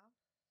 Yeah.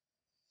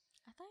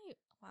 I thought you.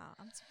 Wow,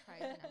 I'm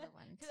surprised you never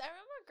went. Because I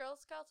remember Girl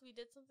Scouts, we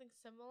did something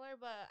similar,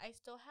 but I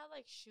still had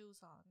like shoes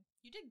on.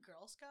 You did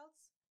Girl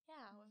Scouts?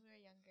 Yeah, when we were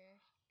younger.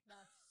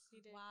 We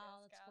did Wow,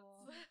 Girl that's Scouts.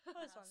 cool. I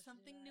always wanted to do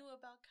Something that. new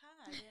about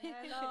Kai.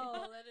 I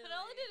know. But I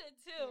only did it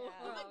too.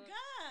 Yeah. Oh my Wow.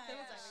 god. That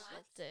was Yeah, actually we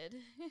both did.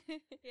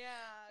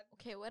 Yeah.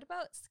 Okay, what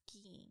about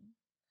skiing?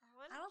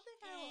 I don't think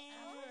I will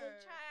I wanna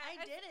ever. try. I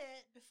I did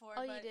it before.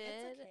 Oh, but you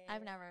did? It's okay.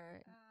 I've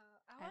never.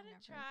 I I've want to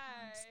never try.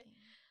 gone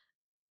skiing.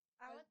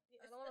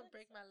 I don't want to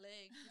break my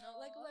leg.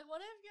 Like what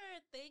if your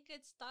thing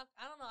gets stuck?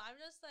 I don't know. I'm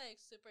just like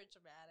super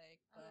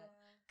dramatic, but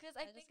Because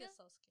I I just think get of,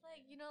 so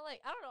scared. like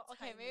I don't know.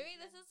 Okay, Tiny maybe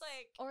this is movements.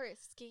 like. Or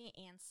skiing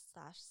and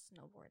slash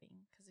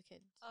snowboarding, because you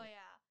could. Oh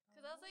yeah.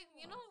 Because I was like,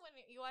 when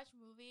you watch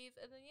movies,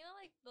 and then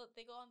like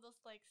they go on those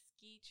like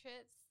ski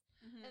trips,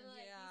 Mhm. and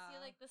like you see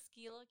Yeah. like the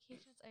ski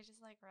locations are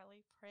just like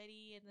really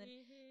pretty, and then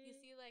you Mhm.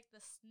 see like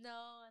the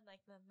snow and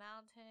like the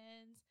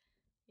mountains.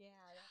 Yeah,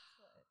 that's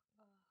what.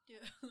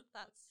 Dude,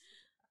 That's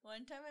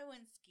one time I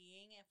went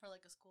skiing for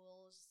like a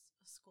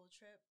school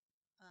trip.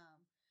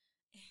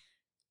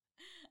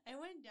 I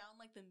went down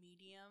like the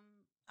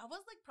medium. I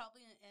was like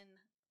probably in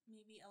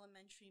maybe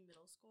elementary,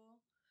 middle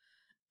school,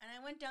 and I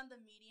went down the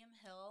medium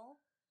hill.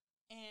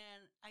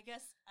 And I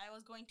guess I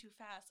was going too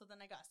fast, so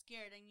then I got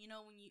scared. And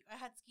I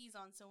had skis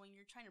on, so when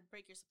you're trying to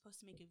brake, you're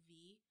supposed to make a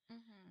V.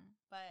 Mm-hmm.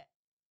 But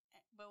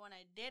when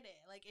I did it,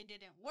 like it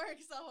didn't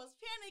work, so I was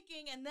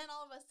panicking. And then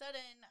all of a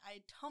sudden, I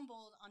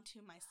tumbled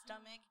onto my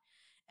stomach,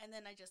 and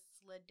then I just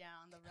slid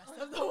down the rest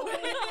of the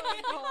way.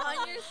 On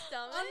your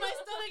stomach? On my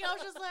stomach, I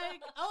was just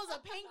like, I was a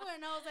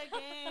penguin. I was like,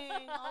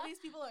 dang, all these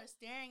people are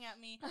staring at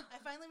me.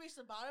 I finally reached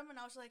the bottom, and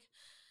I was like.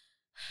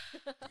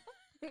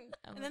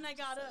 And then I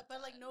got up, but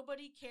like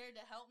nobody cared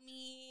to help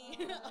me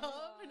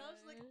up, and I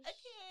was like,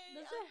 okay.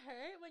 Does it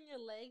hurt when your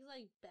legs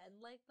like bend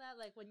like that?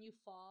 Like when you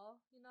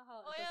fall? You know how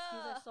Oh, the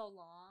skis yeah. are so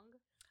long?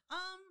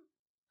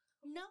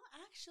 No,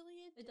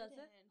 actually, it It doesn't?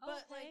 didn't. Oh,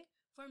 But okay. like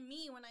for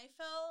me, when I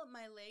fell,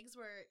 my legs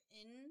were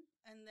in,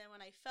 and then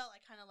when I fell,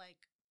 I kind of like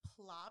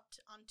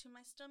plopped onto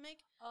my stomach.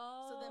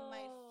 Oh. So then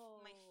my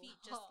feet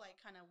just like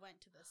kind of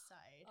went to the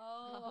side.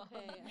 Oh,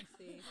 okay. I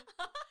see.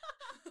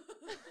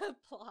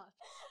 Plop.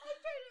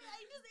 I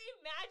just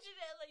imagine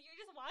it like you're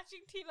just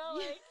watching Tina,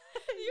 like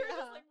you're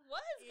just like,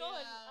 what is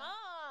going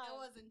on? It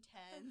was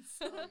intense.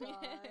 Oh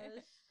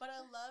gosh. But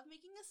I love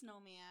making a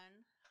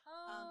snowman.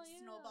 Oh,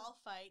 Snowball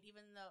fight,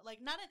 even though like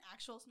not an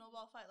actual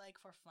snowball fight, like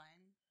for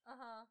fun.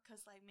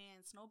 Cause like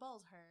man,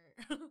 snowballs hurt.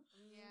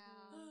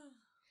 Yeah.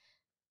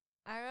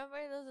 I remember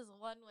there was this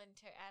one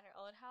winter at our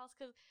old house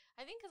because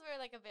I think because we were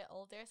like a bit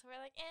older, so we're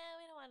like,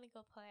 we don't want to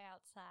go play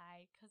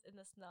outside because in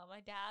the snow.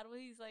 My dad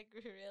was like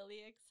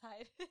really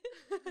excited,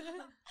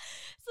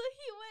 so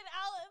he went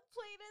out and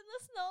played in the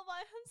snow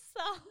by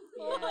himself.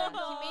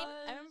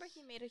 I remember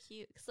he made a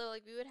huge. So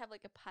like we would have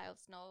like a pile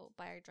of snow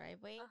by our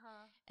driveway,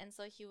 and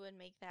so he would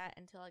make that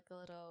into like a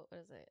little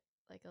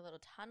like a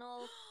little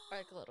tunnel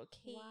or like a little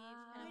cave.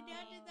 Wow. My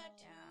dad did that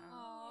too. Yeah.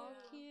 Oh,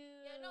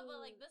 cute. Yeah, no,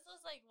 but like this was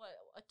like what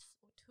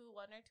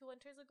one or two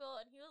winters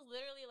ago, and he was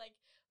literally like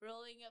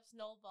rolling up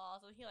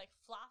snowballs, and he like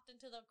flopped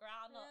into the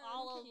ground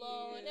all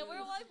alone, and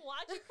we're like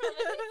watching from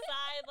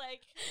inside,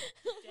 like,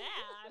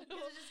 Dad, You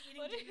guys are just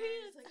eating what dinner.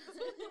 is It's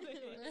like,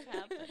 doing? What's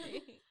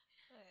happening?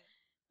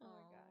 Oh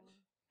my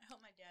gosh. I hope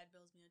my dad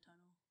builds me a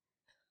tunnel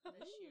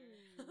this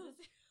year.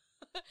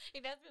 If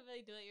that's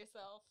really do it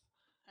yourself.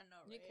 I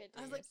know, You right? could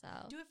I do was like,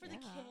 yourself. do it for the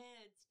Yeah.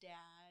 kids,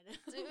 Dad.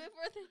 Do it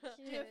for the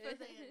kids. Do it for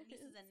the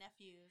nieces and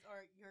nephews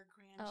or your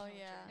grandchildren.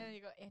 yeah. And then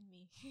you go, and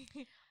me.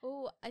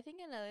 Oh, I think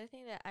another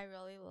thing that I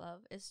really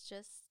love is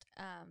just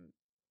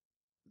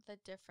the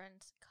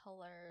different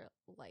color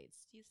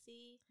lights you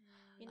see.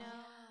 You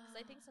know, because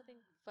I think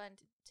something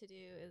fun to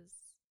do is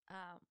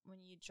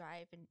when you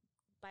drive and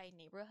by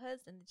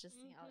neighborhoods and just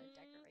see all the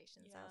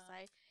decorations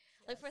outside.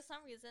 Like for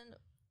some reason,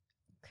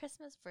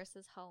 Christmas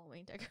versus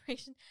Halloween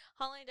decoration.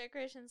 Halloween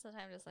decoration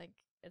sometimes just like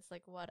it's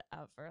like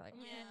whatever. Like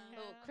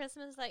oh,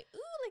 Christmas like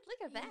ooh, like look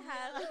at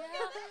that. Look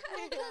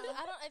at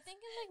that. I think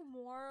in like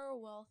more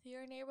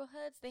wealthier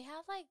neighborhoods, they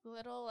have like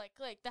little like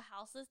the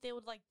houses, they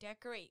would like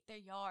decorate their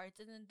yards,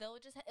 and then they'll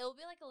just it'll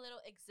be like a little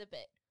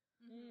exhibit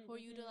for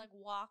you to like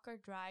walk or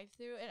drive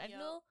through. And I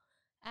know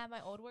at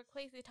my old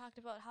workplace they talked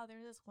about how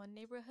there's this one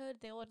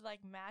neighborhood they would like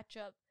match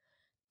up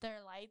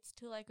their lights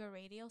to like a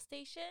radio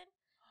station.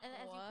 And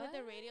as you put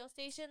the radio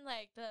station,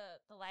 like the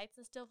lights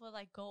and stuff would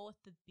like go with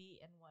the beat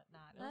and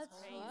whatnot. It was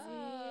crazy.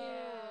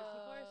 Yeah,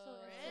 people are so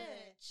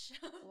rich.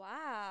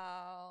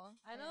 Wow.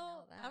 I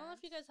know. I don't know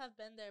if you guys have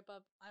been there,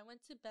 but I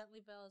went to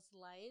Bentleyville's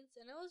lights,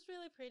 and it was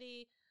really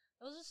pretty.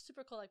 It was just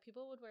super cool. Like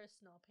people would wear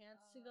snow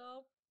pants to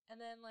go, and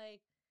then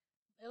like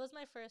it was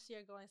my first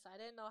year going, so I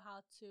didn't know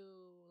how to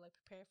like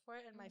prepare for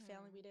it, and my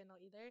family we didn't know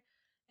either.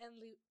 And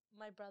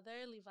my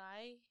brother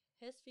Levi,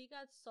 his feet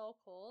got so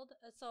cold.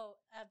 So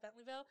at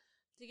Bentleyville,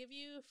 they give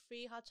you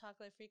free hot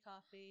chocolate, free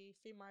coffee,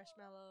 free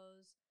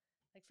marshmallows,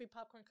 like free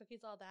popcorn,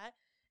 cookies, all that.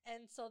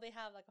 And so they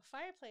have like a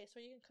fireplace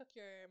where you can cook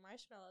your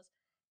marshmallows.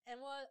 And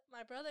what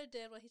my brother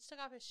did was he took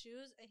off his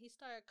shoes and he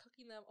started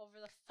cooking them over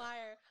the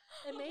fire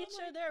and made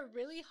sure they're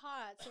really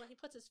hot. So when he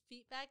puts his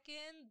feet back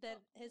in, then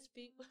his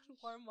feet would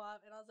warm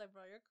up. And I was like,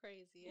 bro, you're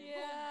crazy.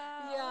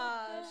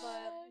 Yeah,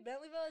 but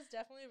Bentleyville is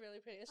definitely really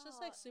pretty. It's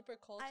just like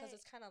super cold because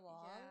it's kind of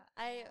long.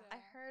 I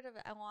heard of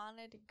it. I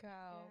wanted to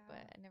go,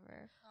 but I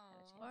never.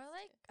 Or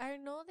like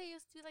I know there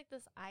used to be like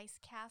this ice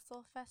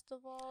castle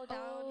festival the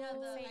down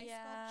ice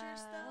sculpture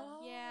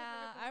stuff.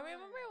 Yeah, I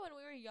remember when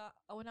we were young.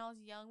 When I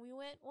was young, we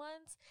went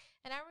once,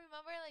 and I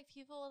remember like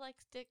people would like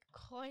stick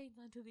coins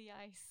onto the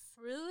ice.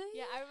 Really?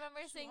 Yeah, I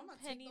remember Sure, seeing I'm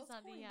gonna take pennies those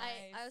on the coins.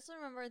 ice. I also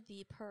remember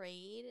the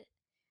parade,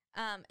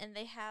 and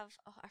they have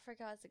I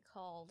forgot what's it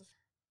called,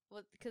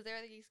 because there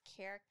are these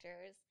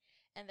characters,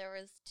 and there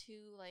was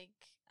two like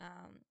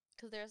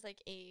because there's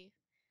like a.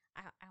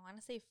 I want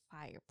to say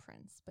Fire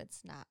Prince, but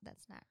it's not.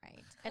 That's not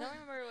right. I don't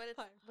remember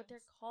what they're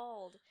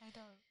called. I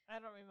don't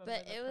remember.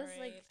 But the it was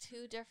parade. like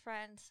two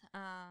different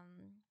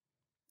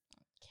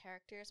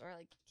characters or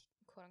like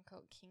quote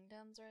unquote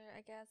kingdoms, or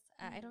I guess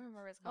I don't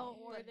remember what it's called.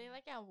 Oh, were they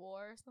like at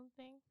war or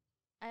something?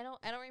 I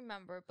don't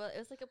remember, but it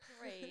was like a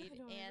parade,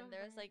 and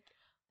there was like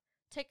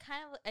to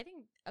kind of I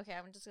think okay,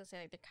 I'm just gonna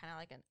say like they're kind of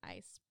like an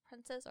ice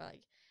princess or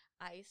like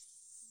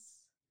ice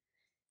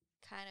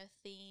kind of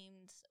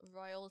themed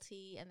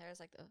royalty, and there's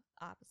like the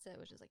opposite,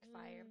 which is like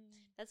fire.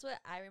 That's what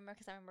I remember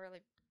because I remember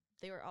like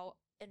they were all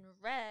in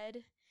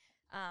red,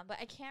 but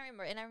I can't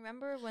remember. And I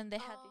remember when they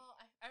had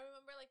I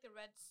remember like the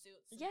red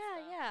suits. And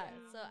yeah.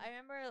 stuff. So I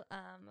remember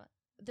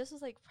this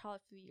was like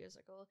probably a few years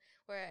ago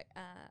where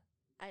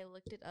I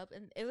looked it up,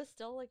 and it was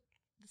still like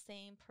the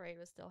same parade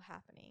was still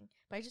happening,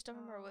 but I just don't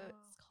remember what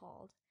it's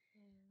called.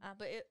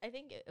 But I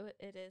think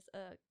it is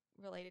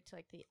related to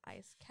like the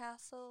ice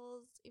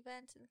castles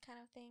event and kind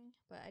of thing,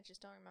 but I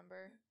just don't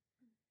remember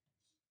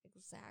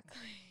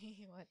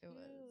exactly what it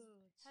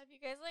was. Have you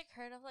guys like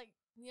heard of like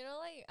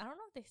like I don't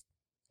know if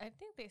I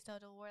think they still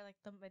do wear like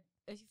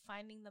if you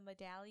finding the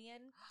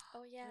medallion.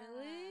 Oh yeah,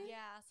 Really?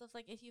 Yeah, so it's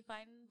like if you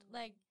find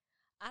like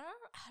I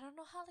don't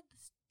know how like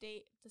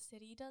the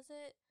city does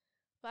it,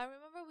 But I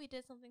remember we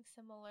did something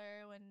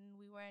similar when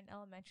we were in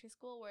elementary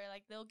school, where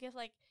like they'll give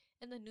like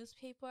in the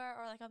newspaper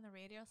or like on the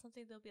radio or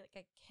something, there'll be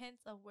like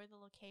hints of where the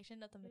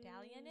location of the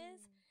medallion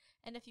is,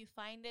 and if you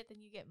find it, then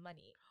you get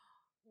money.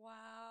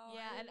 Wow.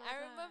 Yeah, and I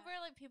remember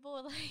like people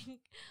would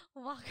like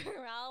walk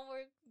around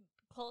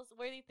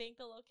where they think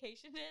the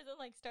location is and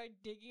like start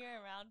digging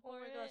around for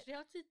it. Oh my gosh, you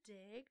have to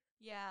dig?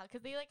 Yeah,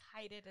 because they like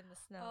hide it in the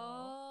snow.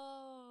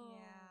 Oh.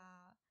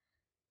 Yeah.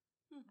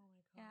 Oh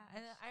my gosh. Yeah,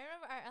 and I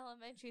remember our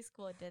elementary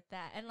school did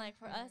that. And like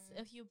for us,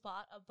 if you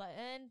bought a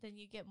button, then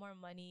you get more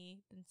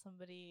money than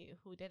somebody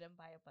who didn't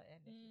buy a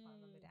button if you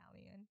found the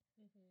medallion.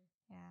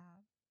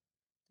 Yeah.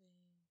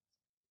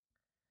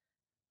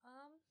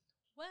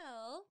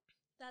 Well,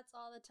 that's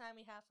all the time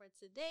we have for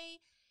today.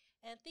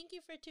 And thank you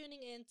for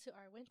tuning in to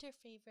our winter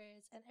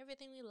favorites and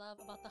everything we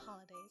love about the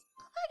holidays.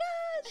 Oh my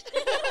gosh!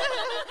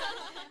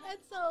 And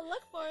so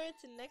look forward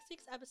to next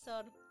week's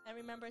episode. And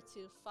remember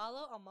to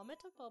follow on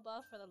Moment of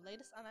Boba for the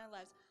latest on our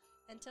lives.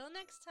 Until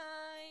next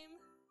time.